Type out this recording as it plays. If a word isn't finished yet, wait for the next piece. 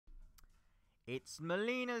It's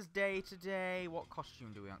Mileena's day today. What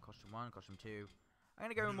costume do we want? Costume 1, costume 2. I'm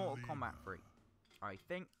going to go with Mortal Kombat 3. I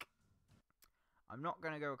think. I'm not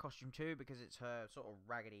going to go with costume 2 because it's her sort of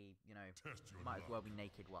raggedy, you know, might as well be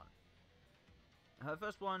naked one. Her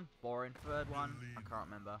first one, boring. Third one, I can't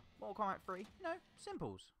remember. Mortal Kombat 3, no,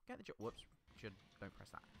 simples. Get the job. Whoops, don't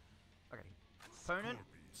press that. Okay. Opponent,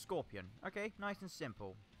 Scorpion. Okay, nice and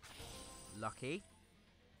simple. Lucky.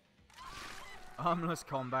 Armless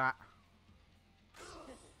combat.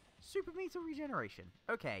 Super meter regeneration.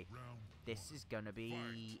 Okay, this is gonna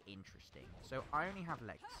be interesting. So I only have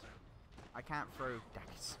legs. I can't throw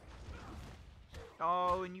daggers.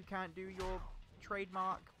 Oh, and you can't do your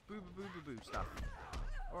trademark boo boo boo boo boo stuff.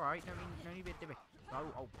 All right, no need to be.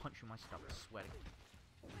 I'll punch you in my stomach. I swear to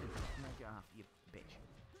God. Get off, you bitch.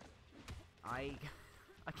 I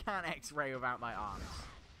can't X-ray without my arms.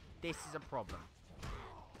 This is a problem.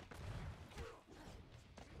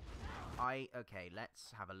 Okay,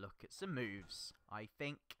 let's have a look at some moves. I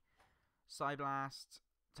think Side Blast,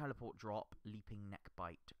 Teleport Drop, Leaping Neck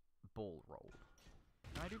Bite, Ball Roll.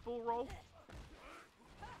 Can I do Ball Roll?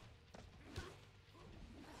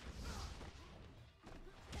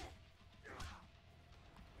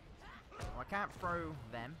 Well, I can't throw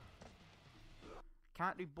them.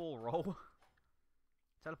 Can't do Ball Roll.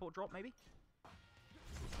 Teleport Drop, maybe?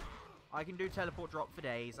 I can do Teleport Drop for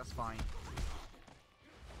days, that's fine.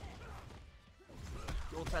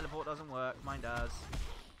 Your teleport doesn't work, mine does.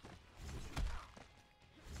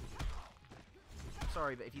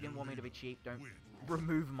 Sorry, but if you didn't want me to be cheap, don't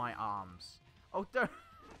remove my arms. Oh, don't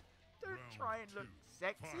try and look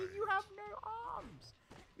sexy. You have no arms.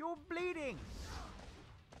 You're bleeding.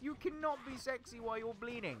 You cannot be sexy while you're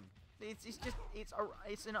bleeding.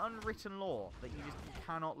 It's an unwritten law that you just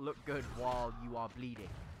cannot look good while you are bleeding.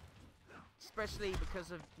 Especially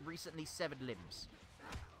because of recently severed limbs.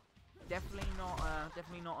 Definitely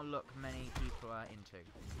not a look many people are into.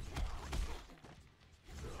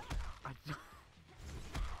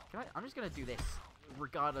 I'm just gonna do this,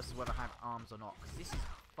 regardless of whether I have arms or not, because this is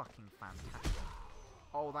fucking fantastic.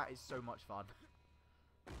 Oh, that is so much fun.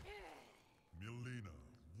 Mileena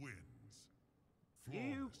wins.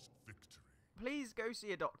 Flawless victory. Please go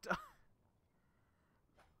see a doctor.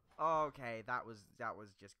 Okay, that was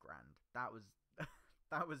just grand.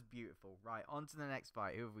 That was beautiful. Right, on to the next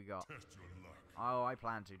fight. Who have we got? Test your luck. Oh, I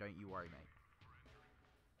plan to. Don't you worry, mate.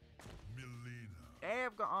 Mileena. Hey,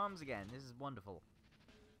 I've got arms again. This is wonderful.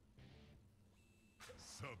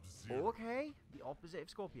 Sub-Zero. Okay, the opposite of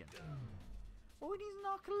Scorpion. Oh, and he's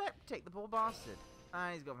narcoleptic, the poor bastard.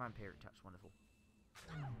 And he's got Vampiric Touch. Wonderful.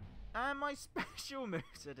 And my special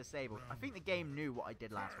moves are disabled. I think the game knew what I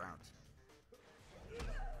did last round.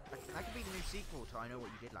 That could be the new sequel to I Know What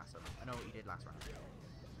You Did Last round. I Know What You Did Last round.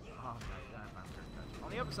 Oh, no, Vampiric Touch.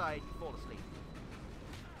 On the other side, you fall asleep.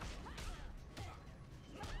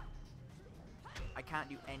 I can't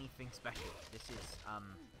do anything special. This is,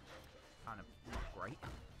 kind of not great.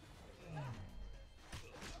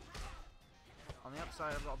 On the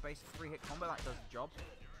upside, I've got a base of 3-hit combo that does the job.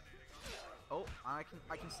 Oh, I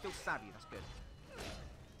can still stab you. That's good.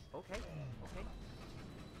 Okay.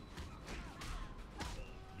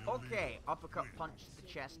 Okay, uppercut punch to the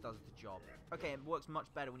chest does the job. Okay, it works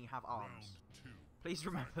much better when you have arms. Please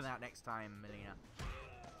remember that next time, Mileena.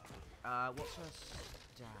 What's her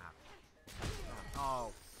stab?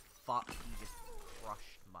 Oh, fuck! You just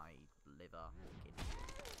crushed my liver. Kid.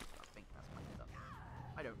 I think that's my liver.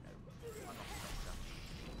 I don't know. I'm not a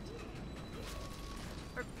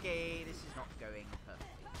doctor. Okay, this is not going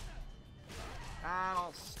perfectly. And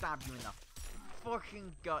I'll stab you in the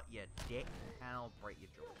fucking gut, you dick. And I'll break your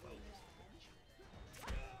jaw as well.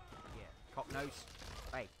 Yeah, cock nose.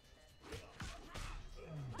 Hey.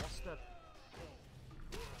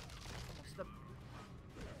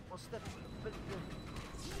 What's the...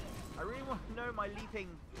 I really want to know my leaping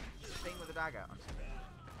thing with the dagger. I'm sorry.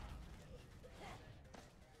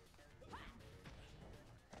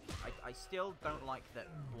 I still don't like that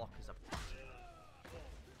block is a button.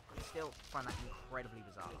 I still find that incredibly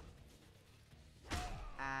bizarre.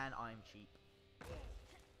 And I'm cheap.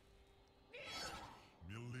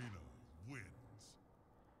 Mileena wins.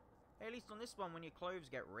 Hey, at least on this one, when your clothes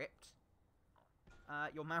get ripped,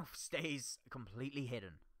 your mouth stays completely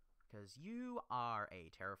hidden. Because you are a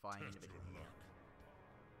terrifying individual.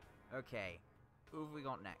 Okay, who have we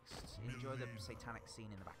got next? Enjoy the satanic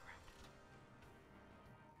scene in the background.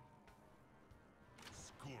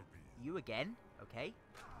 Scorpion. You again? Okay.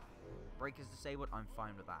 Breaker's disabled, I'm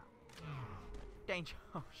fine with that. Danger.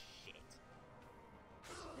 Oh, shit.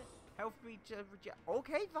 Health me to reject.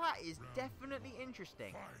 Okay, that is definitely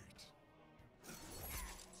interesting.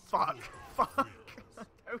 Fight. Fuck. Fuck.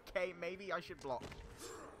 Okay, maybe I should block.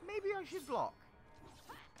 Maybe I should block.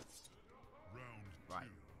 Round Right.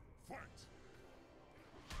 2. Fight.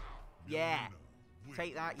 Yeah. Mileena wins.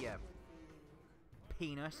 Take that, you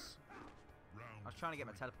penis. Round I was trying to get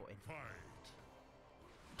my 3. teleport in.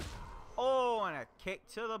 Fight. Oh, and a kick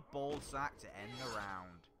to the ball sack to end the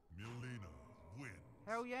round. Mileena wins.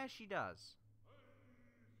 Hell yeah, she does.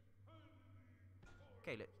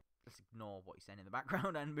 Okay, let's ignore what he's saying in the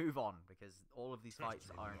background and move on, because all of these fights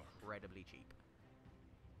are incredibly cheap.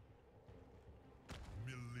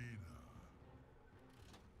 Mileena.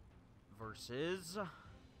 Versus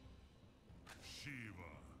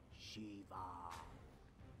Shiva.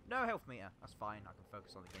 No health meter. That's fine. I can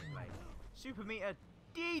focus on the gameplay. Super meter,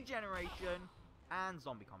 degeneration, and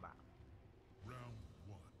zombie combat. Round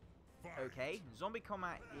 1. Fight. Okay, zombie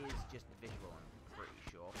combat is just visual, I'm pretty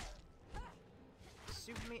sure.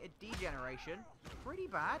 Super meter degeneration, pretty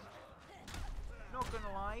bad. Not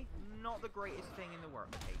gonna lie, not the greatest thing in the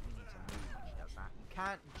world. Okay, we need to move when she does that. You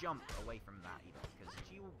can't jump away from that either, because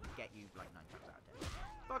she will get you like 9 times out of 10.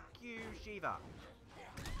 Fuck you, Shiva.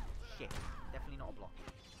 Shit, definitely not a block.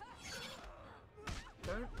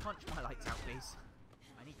 Don't punch my lights out, please.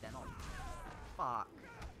 I need them on. Fuck.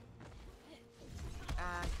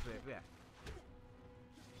 And yeah.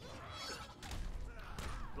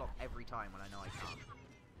 Block every time when I know I can't.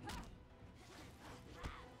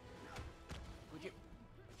 Would you?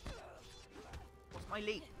 What's my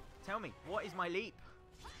leap? Tell me, what is my leap?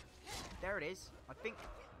 There it is. I think.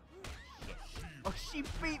 Shit. Oh, she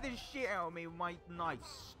beat the shit out of me with my knife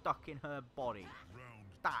stuck in her body. Round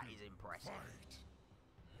That 2. is impressive. Fight.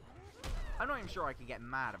 I'm not even sure I can get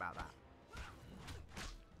mad about that.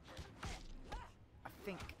 I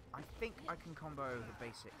think I can combo the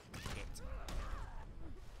basic shit.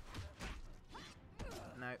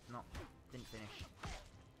 No, didn't finish.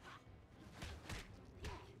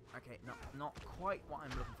 Okay, not quite what I'm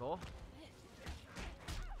looking for.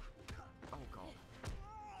 Oh god.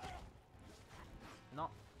 No,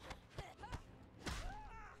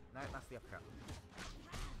 that's the uppercut.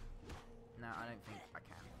 No, I don't think I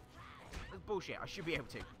can. That's bullshit. I should be able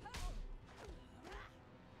to.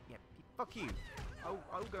 Yeah, fuck you.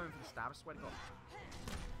 I'll go in for the stab. I swear to God.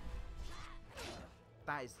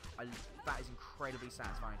 That is incredibly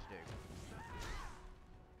satisfying to do.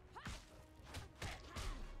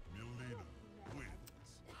 Mileena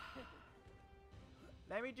wins.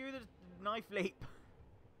 Let me do the knife leap.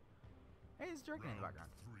 Hey, there's a dragon in the Round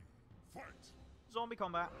background. 3. Fight. Zombie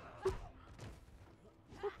combat.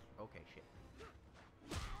 Okay, shit.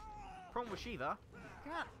 Problem with Shiva,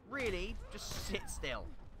 can't really just sit still.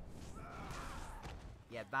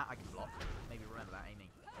 Yeah, that I can block. Maybe remember that, Amy.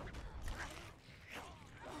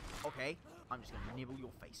 Okay, I'm just gonna nibble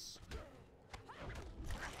your face.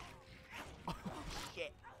 Oh,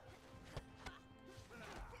 shit.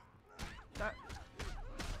 That.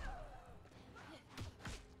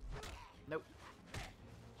 Nope.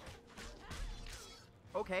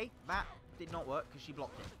 Okay, that did not work because she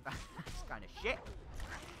blocked it. That's kind of shit.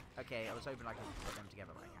 Okay, I was hoping I could put them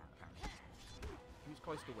together, but I can't, apparently. Who's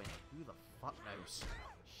close to winning? Who the fuck knows?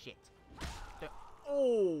 Shit.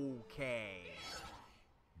 Okay.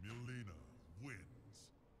 Mileena wins.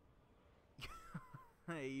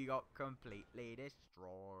 You got completely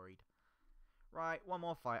destroyed. Right, one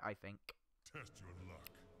more fight, I think. Test your luck.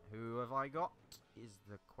 Who have I got, is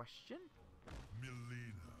the question?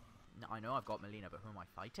 Mileena. No, I know I've got Mileena, but who am I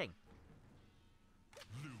fighting?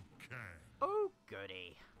 Liu Kang. Oh,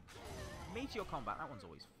 goody. Meteor combat, that one's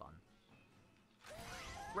always fun.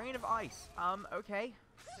 Rain of Ice, okay.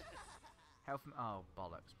 Health, oh,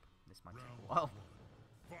 bollocks. This might take a while.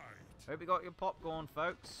 Fight. Hope you got your popcorn,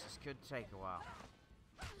 folks. This could take a while.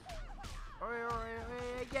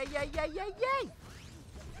 Yay, yay, yay, yay, yay!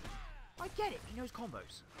 I get it, he knows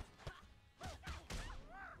combos.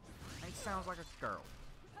 And he sounds like a girl.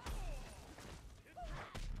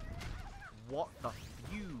 What the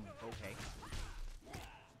you? Okay.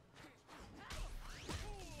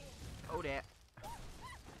 Oh dear.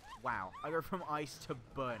 Wow, I go from ice to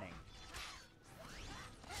burning.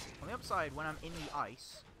 On the upside, when I'm in the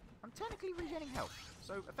ice, I'm technically regenerating health.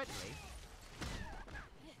 So, effectively,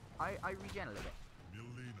 I regen a little bit.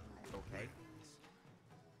 Mileena. Okay.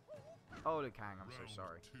 Oh, Liu Kang, I'm so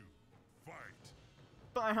sorry. 2. Fight.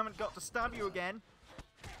 But I haven't got to stab you again.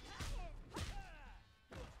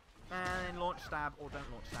 And then launch stab, or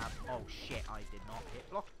don't launch stab. Oh shit, I did not hit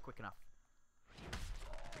block quick enough.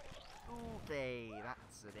 Okay,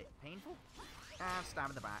 that's a bit painful. And stab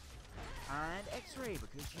in the back. And X-ray,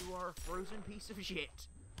 because you are a frozen piece of shit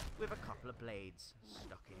with a couple of blades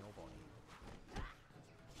stuck in your body.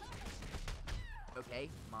 Okay,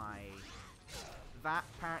 that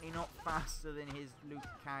apparently not faster than his Liu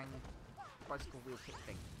Kang bicycle wheel kick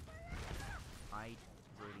thing. I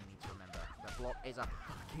really need to remember. The block is a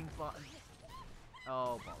fucking button.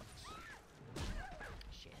 Oh, bollocks.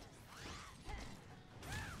 Shit.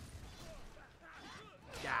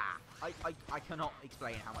 Yeah, I cannot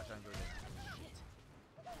explain how much I enjoy this. Shit.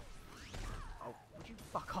 Oh, would you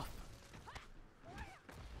fuck off?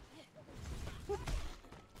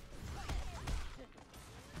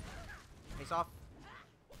 Face off.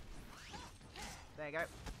 There you go.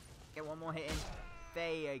 Get one more hit in.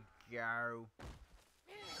 There you go.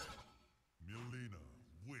 Mileena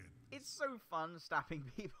wins. It's so fun stabbing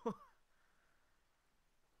people.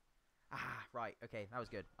 Right. Okay, that was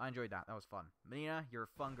good. I enjoyed that. That was fun. Mileena, you're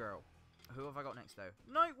a fun girl. Who have I got next though?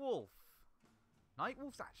 Nightwolf.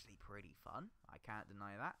 Nightwolf's actually pretty fun. I can't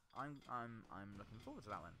deny that. I'm looking forward to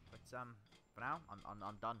that one. But for now,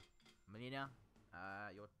 I'm done. Mileena,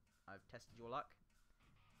 I've tested your luck.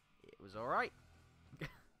 It was all right.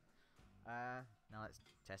 Now let's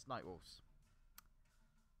test Nightwolves.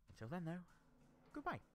 Until then, though, goodbye.